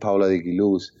 People like Paula de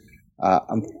Guiluz.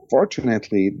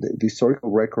 Unfortunately, the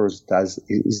historical records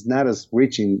is not as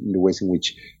rich in the ways in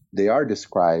which they are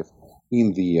described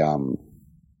in the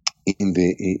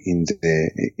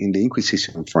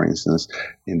Inquisition, for instance,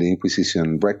 in the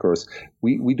Inquisition records.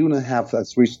 We do not have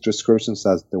as rich descriptions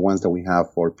as the ones that we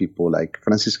have for people like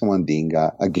Francisco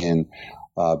Mandinga, again,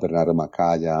 Bernardo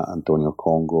Macaya, Antonio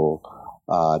Congo,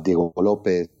 Diego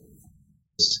Lopez,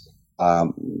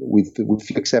 with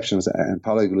few exceptions, and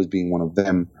Paula de Guiluz being one of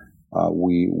them.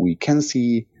 We can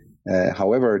see,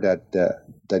 however, that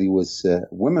it was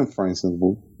women, for instance,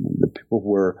 the people who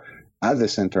were at the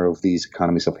center of these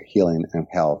economies of healing and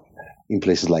health in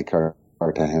places like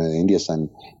Cartagena de Indias, and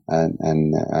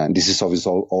this is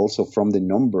obviously also from the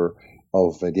number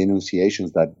of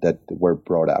denunciations that were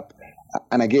brought up.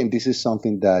 And again, this is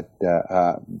something that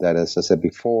as I said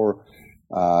before,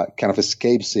 kind of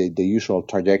escapes the usual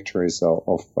trajectories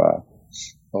of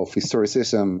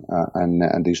historicism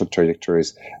and the usual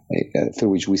trajectories through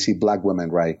which we see Black women,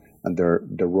 right, and their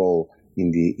role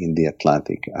in the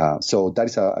Atlantic. So that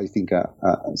is, I think,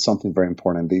 something very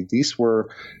important. These were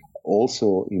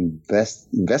also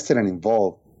invested and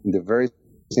involved in the very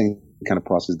same kind of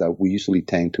process that we usually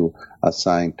tend to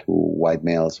assign to white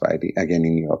males, right? Again,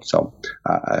 in Europe. So,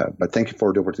 but thank you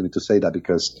for the opportunity to say that,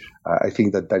 because I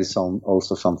think that is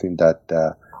also something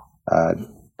that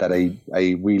I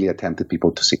really attempted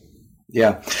people to see.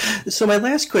 Yeah. So my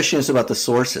last question is about the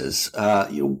sources.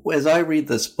 As I read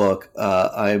this book,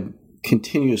 I'm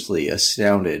continuously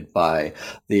astounded by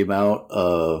the amount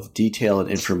of detail and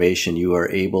information you are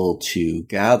able to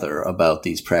gather about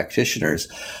these practitioners.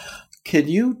 Can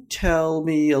you tell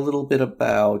me a little bit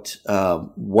about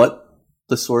what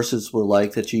the sources were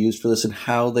like that you used for this and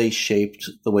how they shaped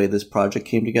the way this project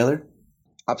came together?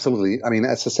 Absolutely. I mean,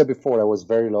 as I said before, I was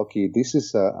very lucky. This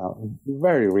is a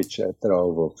very rich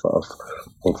trove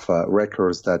of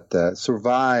records that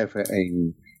survive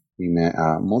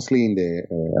mostly in the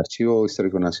Archivo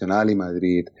Histórico Nacional in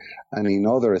Madrid and in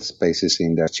other spaces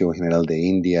in the Archivo General de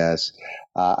Indias.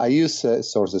 I use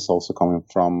sources also coming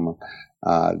from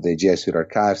the Jesuit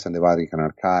archives and the Vatican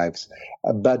archives,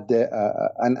 and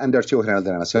the Archivo General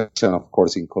de la Nación, of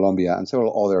course, in Colombia, and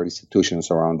several other institutions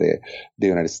around the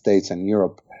United States and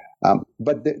Europe.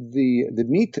 But the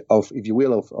meat of, if you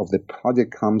will, of the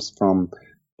project comes from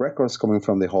records coming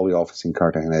from the Holy Office in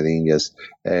Cartagena de Indias.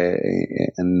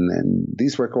 And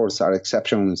these records are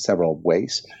exceptional in several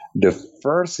ways. The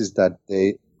first is that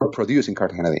they were produced in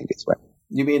Cartagena de Indias, right?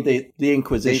 You mean the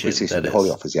Inquisition? The Inquisition, the Holy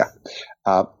Office, yeah.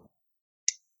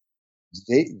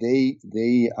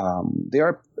 They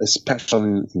are special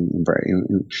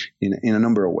in a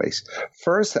number of ways.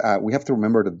 First, we have to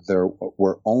remember that there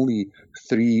were only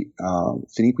three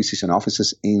Inquisition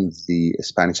offices in the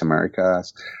Spanish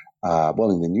Americas.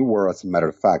 In the New World, as a matter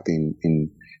of fact, in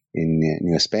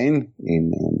New Spain,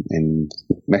 in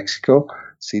Mexico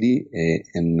City,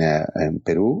 in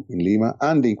Peru, in Lima,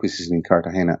 and the Inquisition in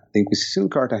Cartagena. The Inquisition in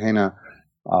Cartagena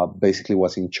basically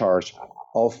was in charge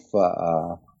of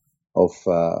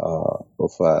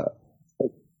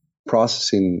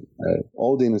processing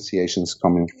all the initiations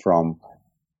coming from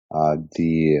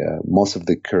the most of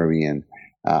the Caribbean,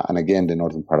 and again the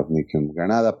northern part of New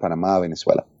Granada, Panama,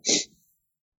 Venezuela.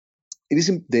 It is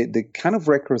the kind of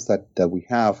records that we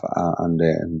have and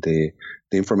the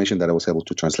information that I was able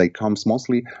to translate comes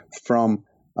mostly from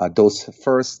those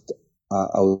first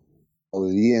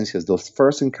audiencias, those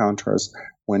first encounters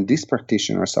when these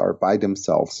practitioners are by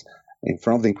themselves in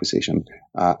front of the Inquisition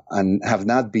and have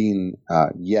not been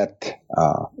yet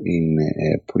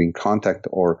put in contact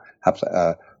or have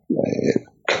kind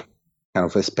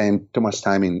of spent too much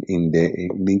time in the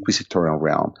inquisitorial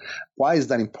realm. Why is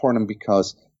that important?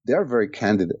 Because they are very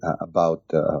candid about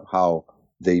how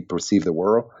they perceive the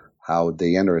world, how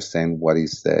they understand what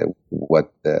is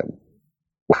what's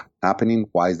happening,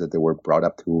 why is that they were brought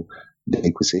up to the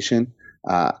Inquisition,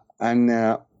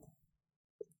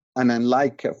 and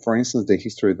unlike, for instance, the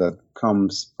history that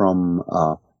comes from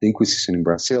the Inquisition in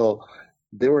Brazil,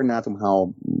 they were not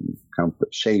somehow kind of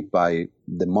shaped by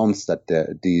the months that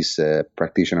these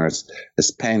practitioners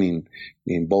spent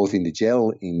in both in the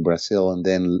jail in Brazil and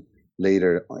then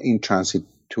later in transit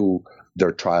to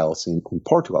their trials in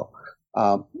Portugal.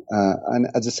 And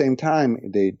at the same time,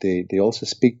 they also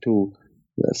speak to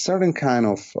a certain kind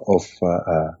of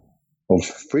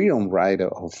freedom, right,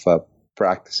 of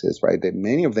practices, right? That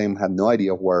many of them had no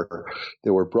idea where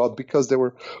they were brought because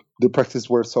the practices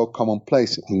were so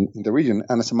commonplace in the region.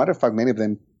 And as a matter of fact, many of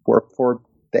them worked for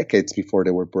decades before they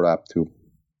were brought up to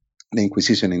the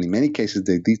Inquisition. And in many cases,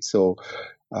 they did so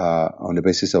on the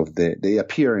basis of they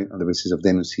appear on the basis of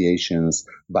denunciations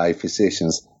by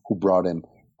physicians who brought them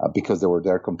because they were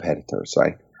their competitors,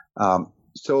 right?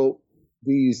 So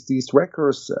these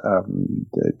records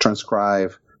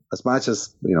transcribe as much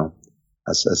as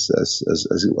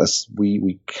as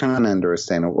we can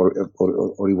understand or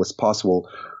it was possible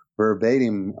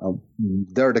verbatim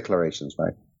their declarations,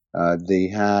 right? They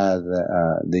had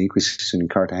the Inquisition in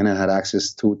Cartagena had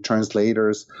access to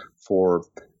translators for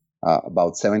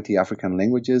about 70 African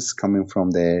languages coming from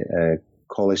the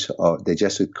college, the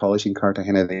Jesuit college in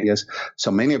Cartagena de Indias. So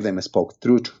many of them spoke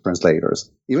through translators.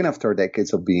 Even after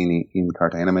decades of being in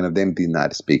Cartagena, many of them did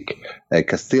not speak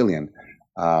Castilian.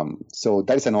 So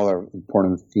that is another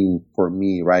important thing for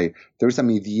me, right? There's a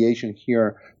mediation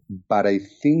here, but I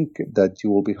think that you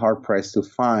will be hard-pressed to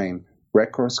find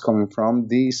records coming from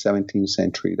the 17th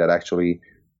century that actually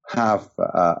have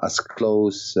as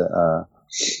close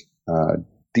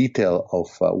detail of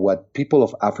what people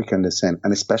of African descent,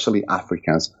 and especially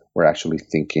Africans, were actually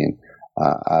thinking.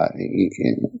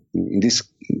 In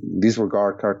this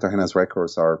regard, Cartagena's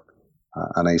records are,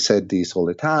 and I said this all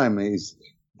the time,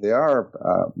 they are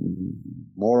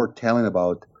more telling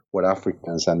about what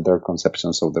Africans and their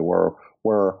conceptions of the world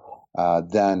were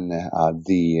than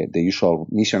the usual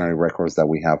missionary records that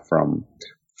we have from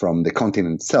the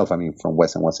continent itself. I mean, from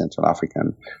West and West Central Africa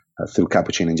through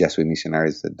Capuchin and Jesuit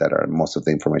missionaries that are most of the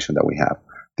information that we have.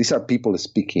 These are people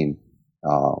speaking,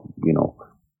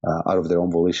 out of their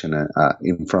own volition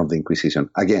in front of the Inquisition.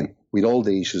 Again, with all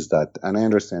the issues that, and I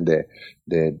understand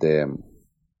the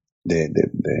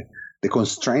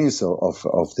constraints of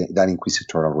that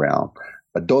inquisitorial realm.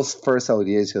 But those first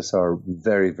audiencias are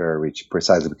very, very rich,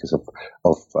 precisely because of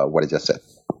what I just said.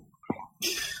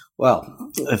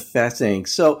 Well, fascinating.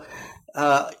 So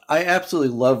I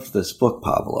absolutely love this book,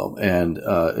 Pablo, and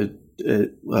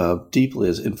it deeply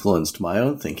has influenced my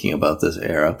own thinking about this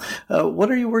era. What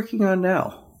are you working on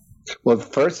now? Well,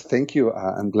 first, thank you.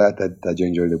 I'm glad that you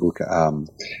enjoyed the book.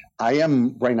 I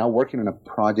am right now working on a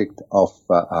project of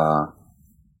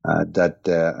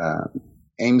that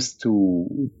aims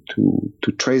to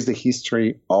trace the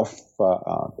history of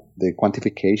the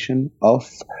quantification of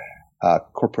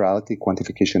corporality,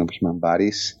 quantification of human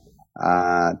bodies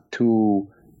to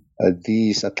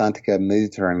these Atlantic and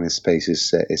Mediterranean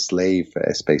spaces, slave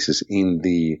spaces in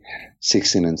the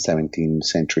 16th and 17th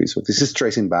century. So this is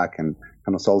tracing back and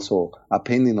it's also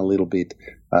appending a little bit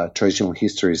traditional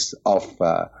histories of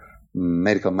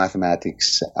medical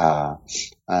mathematics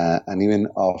and even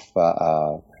of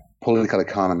political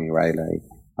economy, right? Like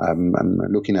I'm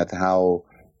looking at how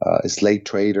slave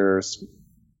traders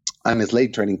and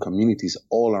slave trading communities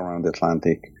all around the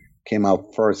Atlantic came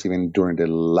out first, even during the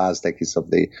last decades of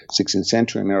the 16th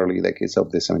century and early decades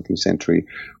of the 17th century,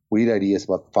 with ideas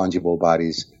about fungible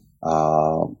bodies,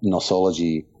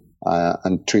 nosology,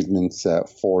 and treatments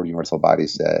for universal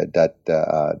bodies,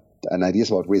 and ideas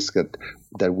about risk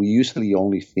that we usually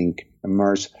only think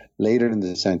emerged later in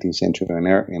the 17th century and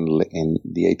in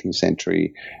the 18th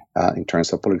century in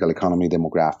terms of political economy,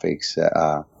 demographics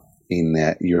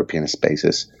in European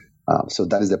spaces. So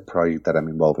that is the project that I'm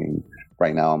involved in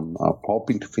right now. I'm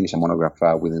hoping to finish a monograph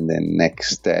within the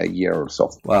next year or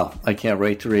so. Well, I can't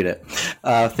wait to read it.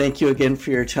 Thank you again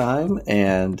for your time,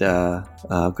 and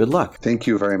good luck. Thank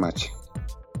you very much.